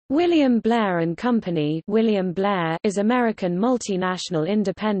William Blair Company William Blair is American multinational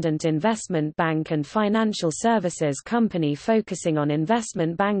independent investment bank and financial services company focusing on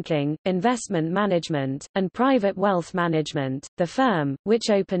investment banking, investment management, and private wealth management. The firm, which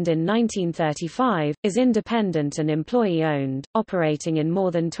opened in 1935, is independent and employee-owned, operating in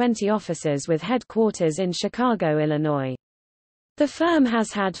more than 20 offices with headquarters in Chicago, Illinois. The firm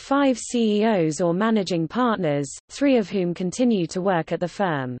has had 5 CEOs or managing partners, 3 of whom continue to work at the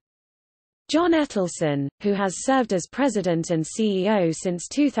firm. John Etelson, who has served as president and CEO since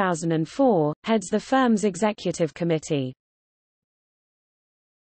 2004, heads the firm's executive committee.